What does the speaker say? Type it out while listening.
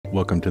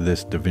Welcome to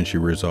this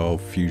DaVinci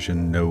Resolve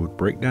Fusion node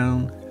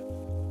breakdown.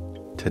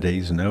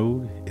 Today's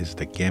node is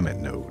the Gamut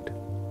node.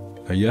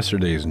 Now,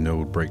 yesterday's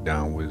node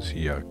breakdown was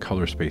the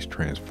color space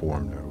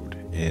transform node,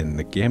 and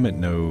the Gamut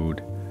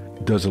node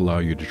does allow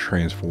you to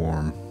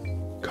transform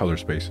color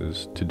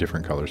spaces to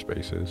different color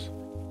spaces,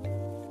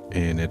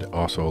 and it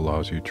also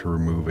allows you to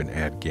remove and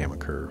add gamma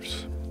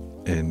curves.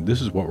 And this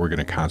is what we're going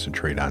to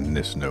concentrate on in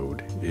this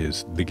node,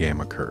 is the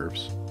gamma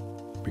curves,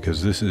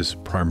 because this is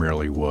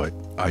primarily what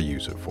I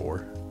use it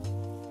for.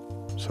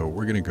 So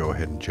we're going to go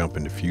ahead and jump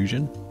into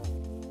Fusion.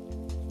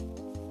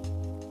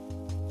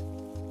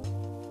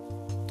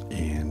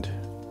 And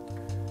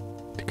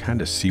to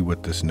kind of see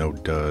what this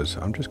node does,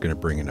 I'm just going to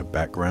bring in a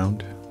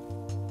background.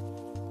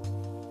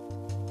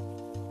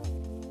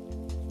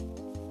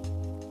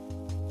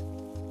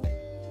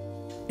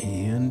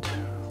 And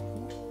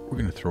we're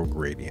going to throw a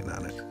gradient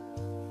on it.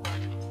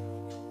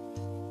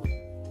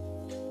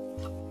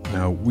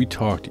 Now, we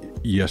talked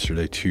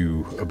yesterday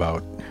too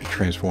about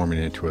transforming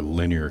it into a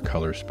linear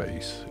color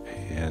space,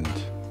 and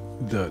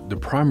the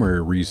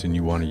primary reason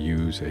you want to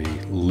use a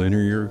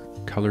linear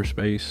color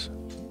space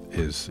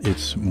is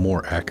it's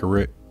more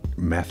accurate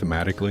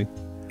mathematically,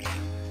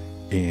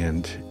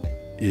 and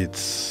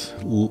it's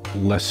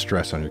less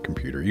stress on your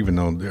computer. Even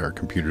though our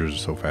computers are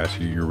so fast,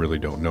 you really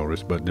don't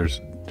notice, but there's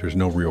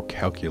no real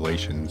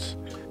calculations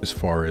as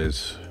far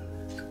as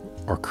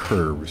our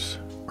curves,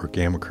 our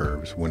gamma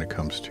curves, when it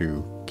comes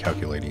to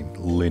calculating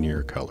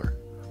linear color.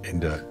 And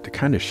to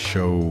kind of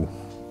show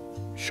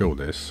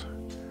this,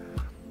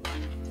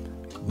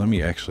 let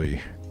me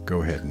actually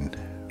go ahead and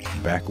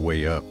back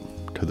way up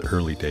to the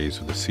early days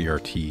of the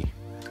CRT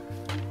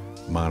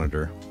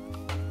monitor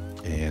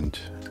and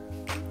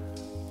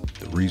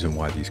the reason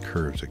why these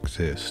curves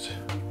exist.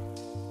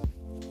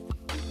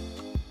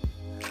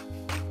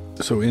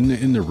 So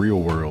in the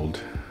real world,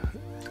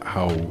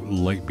 how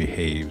light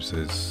behaves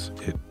is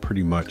it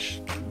pretty much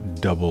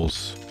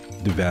doubles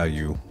the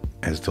value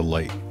as the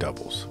light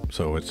doubles.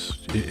 So it's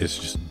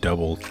just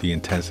double the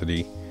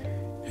intensity,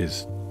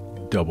 is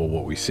double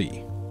what we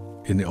see.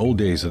 In the old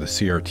days of the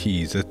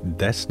CRTs,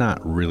 that's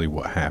not really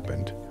what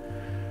happened.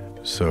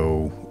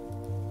 So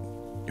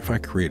if I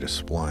create a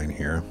spline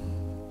here,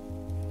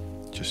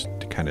 just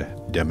to kind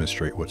of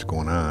demonstrate what's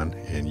going on,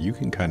 and you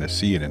can kind of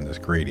see it in this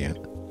gradient.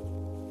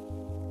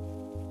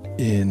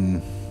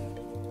 In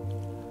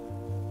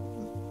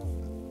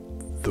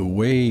the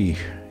way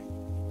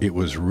it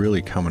was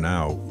really coming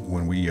out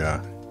when we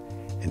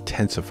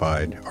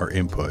intensified our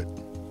input,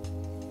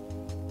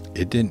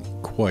 it didn't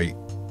quite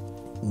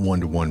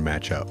one-to-one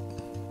match up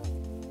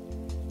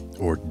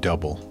or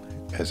double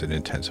as it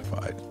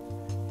intensified.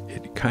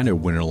 It kind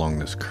of went along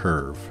this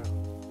curve,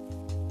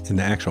 and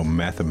the actual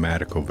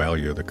mathematical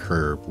value of the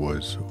curve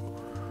was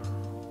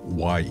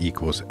y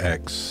equals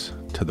x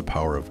to the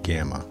power of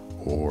gamma,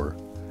 or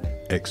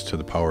x to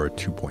the power of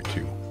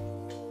 2.2.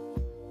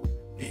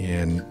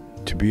 And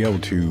to be able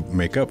to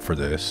make up for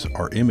this,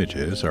 our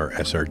images, our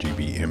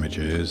sRGB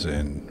images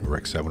and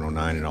Rec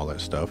 709 and all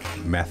that stuff,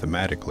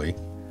 mathematically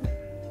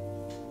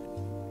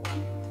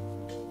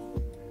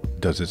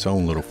does its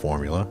own little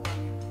formula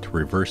to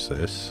reverse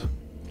this,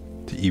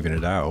 to even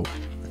it out,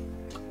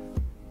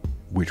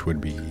 which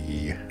would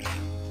be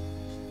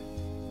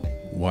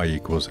y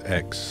equals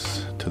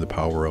x to the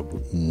power of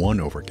 1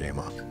 over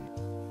gamma.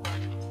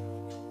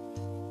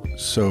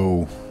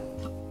 So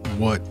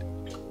what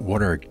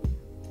our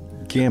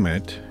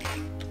Gamut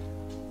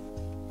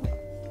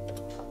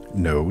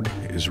node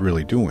is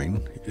really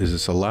doing is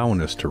it's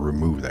allowing us to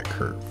remove that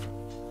curve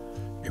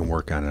and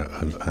work on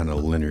a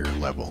linear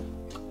level.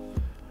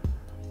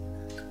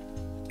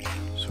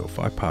 So if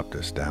I pop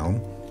this down,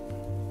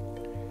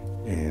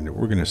 and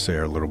we're going to say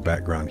our little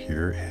background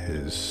here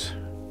is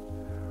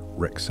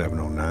Rec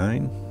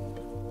 709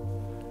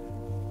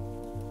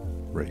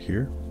 right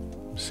here,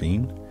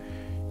 scene.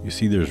 You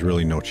see there's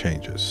really no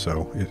changes,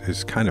 so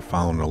it's kind of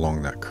following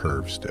along that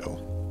curve still.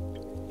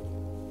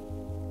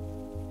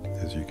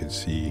 As you can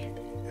see,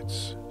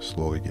 it's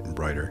slowly getting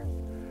brighter.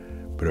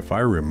 But if I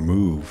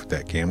remove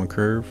that gamma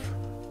curve,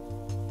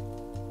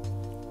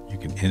 you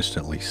can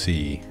instantly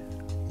see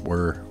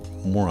we're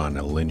more on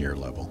a linear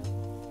level.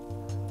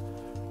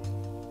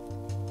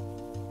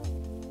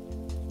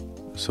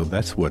 So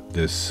that's what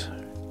this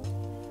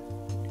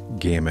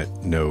Gamut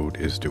node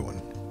is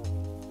doing.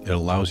 It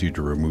allows you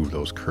to remove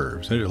those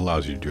curves. It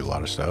allows you to do a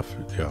lot of stuff.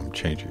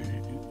 Change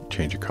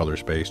your color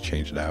space,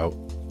 change it out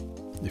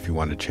if you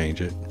want to change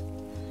it.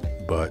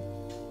 But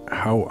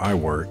how I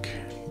work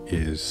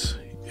is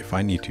if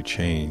I need to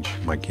change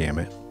my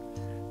gamut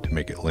to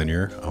make it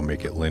linear, I'll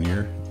make it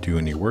linear, do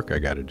any work I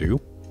got to do.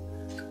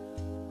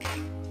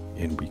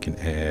 And we can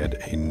add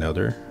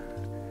another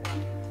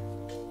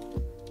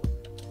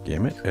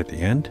gamut at the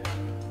end.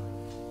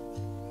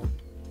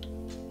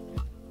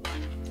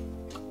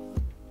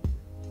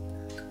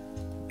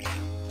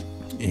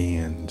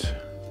 And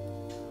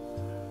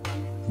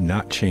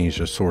not change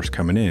the source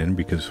coming in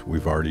because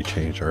we've already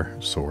changed our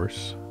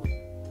source.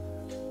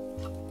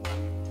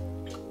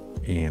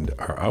 And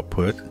our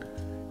output,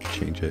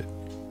 change it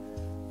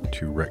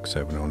to Rec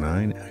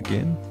 709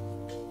 again,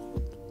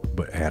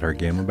 but add our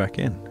gamma back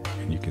in,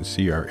 and you can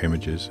see our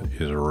images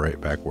is right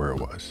back where it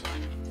was.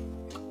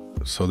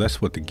 So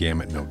that's what the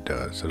Gamut Node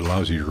does. It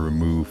allows you to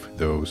remove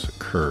those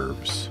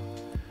curves,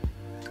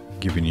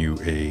 giving you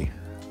a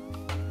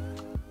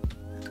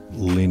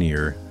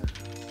linear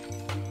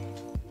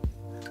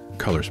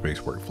color space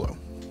workflow.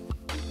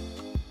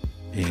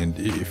 And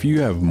if you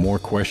have more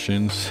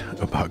questions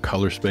about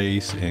color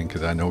space, and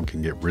because I know it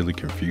can get really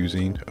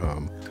confusing,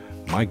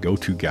 my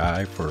go-to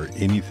guy for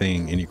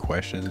anything, any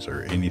questions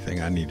or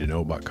anything I need to know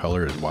about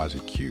color is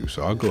WazzyQ.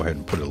 So I'll go ahead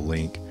and put a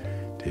link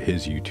to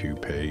his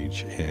YouTube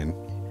page, and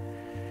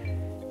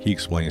he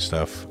explains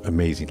stuff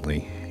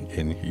amazingly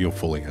and you'll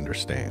fully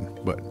understand.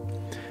 But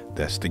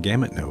that's the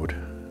Gamut Node.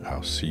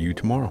 I'll see you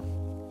tomorrow.